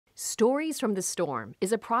Stories from the Storm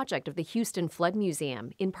is a project of the Houston Flood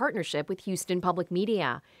Museum in partnership with Houston Public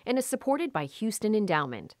Media and is supported by Houston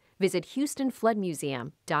Endowment. Visit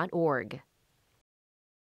houstonfloodmuseum.org.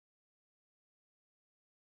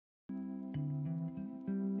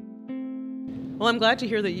 Well, I'm glad to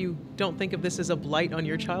hear that you don't think of this as a blight on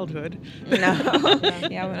your childhood. No.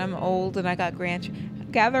 Yeah, when I'm old and I got grandchildren,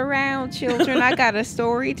 gather around, children, I got a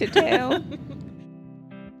story to tell.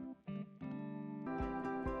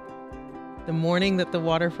 The morning that the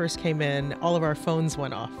water first came in, all of our phones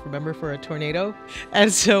went off, remember, for a tornado?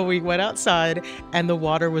 And so we went outside and the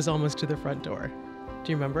water was almost to the front door.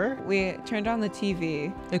 Do you remember? We turned on the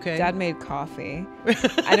TV. Okay. Dad made coffee.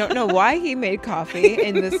 I don't know why he made coffee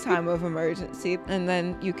in this time of emergency. And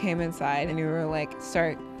then you came inside and you were like,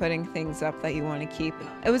 start putting things up that you want to keep.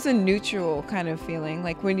 It was a neutral kind of feeling.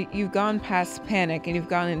 Like when you've gone past panic and you've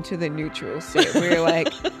gone into the neutral state where you're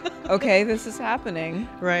like, okay, this is happening.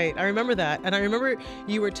 Right. I remember that. And I remember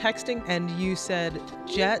you were texting and you said,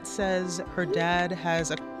 Jet says her dad has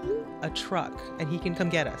a truck and he can come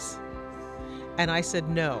get us. And I said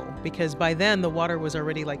no, because by then the water was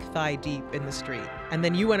already like thigh deep in the street. And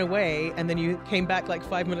then you went away and then you came back like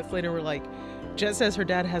 5 minutes later and were like, Jet says her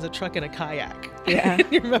dad has a truck and a kayak. Yeah.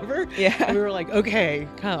 You remember? Yeah. And we were like, okay,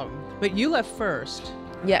 come. But you left first.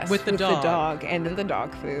 Yes, with the dog and the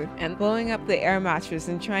dog food and blowing up the air mattress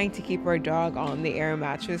and trying to keep our dog on the air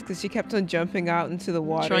mattress because she kept on jumping out into the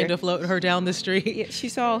water. Trying to float her down the street. Yeah, she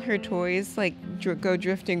saw her toys like go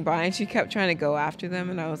drifting by and she kept trying to go after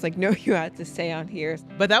them and I was like, no, you have to stay on here.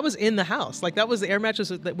 But that was in the house. Like that was the air mattress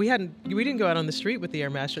that we didn't go out on the street with the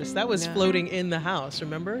air mattress. That was floating in the house,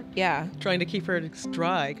 remember? Yeah. Trying to keep her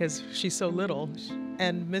dry because she's so little.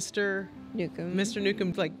 And Mr.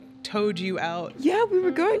 Newcomb like towed you out. Yeah, we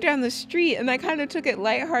were going down the street and I kind of took it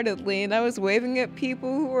lightheartedly and I was waving at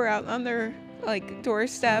people who were out on their like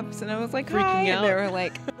doorsteps and I was like, freaking hi. out. And they were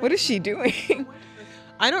like, what is she doing?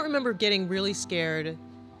 I don't remember getting really scared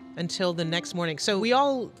until the next morning. So we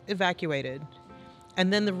all evacuated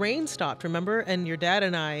and then the rain stopped, remember? And your dad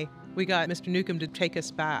and I, we got Mr. Newcomb to take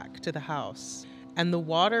us back to the house and the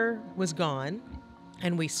water was gone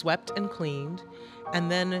and we swept and cleaned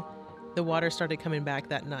and then the water started coming back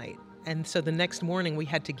that night. And so the next morning we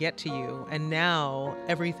had to get to you and now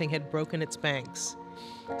everything had broken its banks.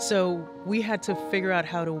 So we had to figure out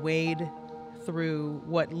how to wade through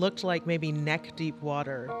what looked like maybe neck deep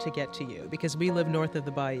water to get to you because we live north of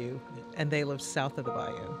the bayou and they live south of the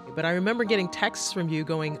bayou. But I remember getting texts from you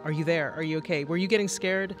going, are you there? Are you okay? Were you getting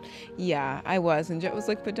scared? Yeah, I was. And Jet was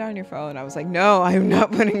like, put down your phone. I was like, no, I'm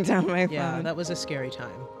not putting down my phone. Yeah, that was a scary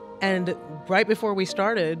time. And right before we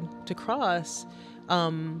started to cross,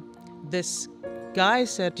 this guy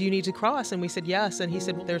said, do you need to cross? And we said, yes. And he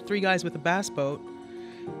said, there are 3 guys with a bass boat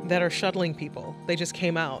that are shuttling people. They just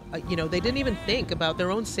came out. They didn't even think about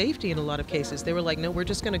their own safety in a lot of cases. They were like, no, we're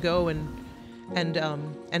just going to go and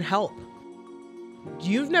help.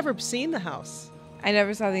 You've never seen the house. I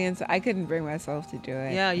never saw the inside. I couldn't bring myself to do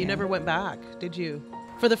it. Yeah, you never went back, did you?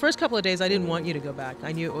 For the first couple of days, I didn't want you to go back.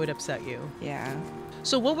 I knew it would upset you. Yeah.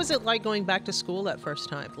 So what was it like going back to school that first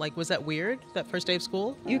time? Like, was that weird, that first day of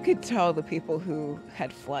school? You could tell the people who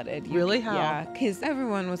had flooded. Really? How? Yeah, because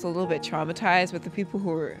everyone was a little bit traumatized, but the people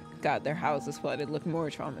who got their houses flooded looked more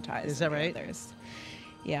traumatized. Is that right? Others.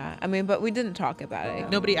 Yeah, but we didn't talk about it.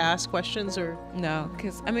 Nobody asked questions or? No,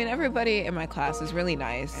 because, everybody in my class is really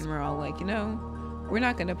nice, and we're all like, we're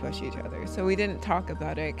not going to push each other. So we didn't talk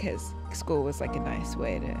about it because school was like a nice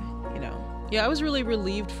way to, Yeah, I was really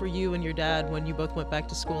relieved for you and your dad when you both went back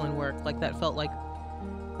to school and work. Like that felt like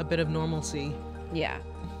a bit of normalcy. Yeah.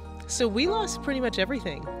 So we lost pretty much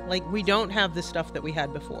everything. Like we don't have the stuff that we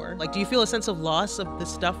had before. Like, do you feel a sense of loss of the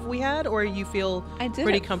stuff we had or you feel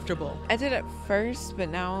pretty comfortable? I did at first, but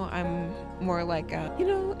now I'm more like,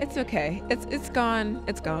 it's okay. It's gone.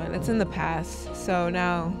 It's gone. It's in the past. So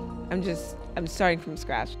now I'm starting from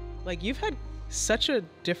scratch. Like you've had such a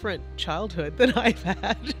different childhood than I've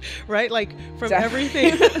had, right? Like from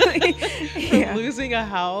everything, from losing a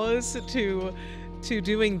house to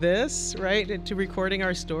doing this, right? And to recording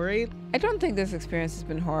our story. I don't think this experience has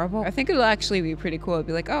been horrible. I think it'll actually be pretty cool. It'll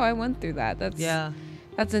be like, oh, I went through that.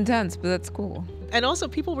 That's intense, but that's cool. And also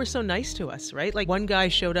people were so nice to us, right? Like one guy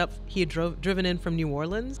showed up, he had driven in from New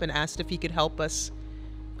Orleans and asked if he could help us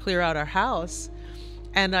clear out our house.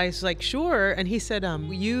 And I was like, sure. And he said,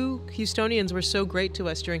 you Houstonians were so great to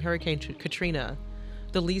us during Hurricane Katrina.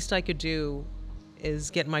 The least I could do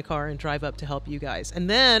is get in my car and drive up to help you guys. And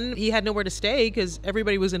then he had nowhere to stay because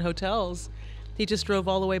everybody was in hotels. He just drove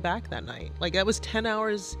all the way back that night. Like that was 10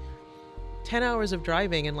 hours of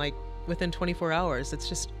driving and like within 24 hours. It's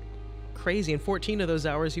just crazy. And 14 of those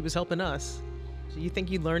hours, he was helping us. Do you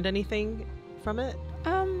think you learned anything from it?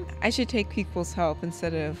 I should take people's help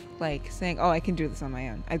instead of like saying, oh, I can do this on my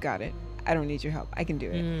own. I've got it. I don't need your help. I can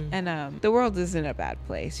do it. And the world isn't a bad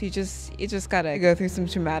place. You just gotta go through some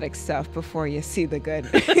traumatic stuff before you see the good.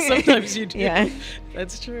 Sometimes you do. Yeah.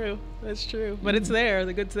 That's true. But it's there.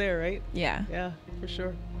 The good's there, right? Yeah. Yeah, for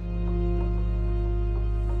sure.